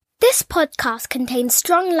This podcast contains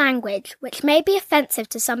strong language which may be offensive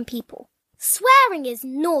to some people. Swearing is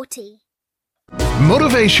naughty.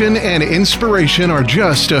 Motivation and inspiration are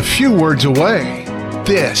just a few words away.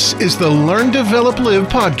 This is the Learn, Develop, Live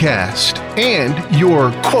podcast and your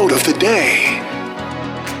quote of the day.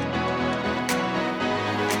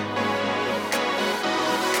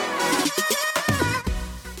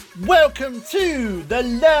 Welcome to the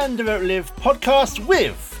Learn, Develop, Live podcast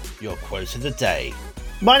with your quote of the day.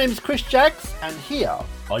 My name is Chris Jaggs, and here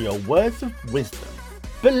are your words of wisdom.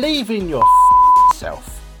 Believe in your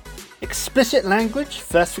self. Explicit language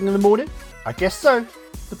first thing in the morning? I guess so.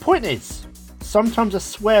 The point is, sometimes a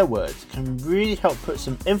swear word can really help put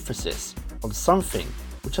some emphasis on something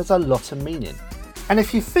which has a lot of meaning. And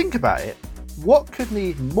if you think about it, what could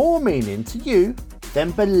need more meaning to you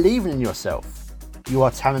than believing in yourself? You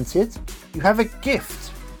are talented, you have a gift,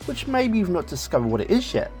 which maybe you've not discovered what it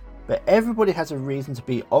is yet, but everybody has a reason to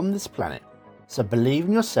be on this planet. So believe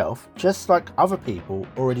in yourself just like other people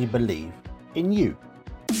already believe in you.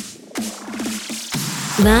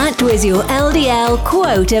 That was your LDL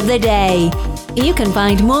quote of the day. You can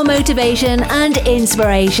find more motivation and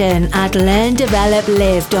inspiration at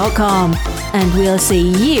learndeveloplive.com. And we'll see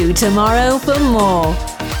you tomorrow for more.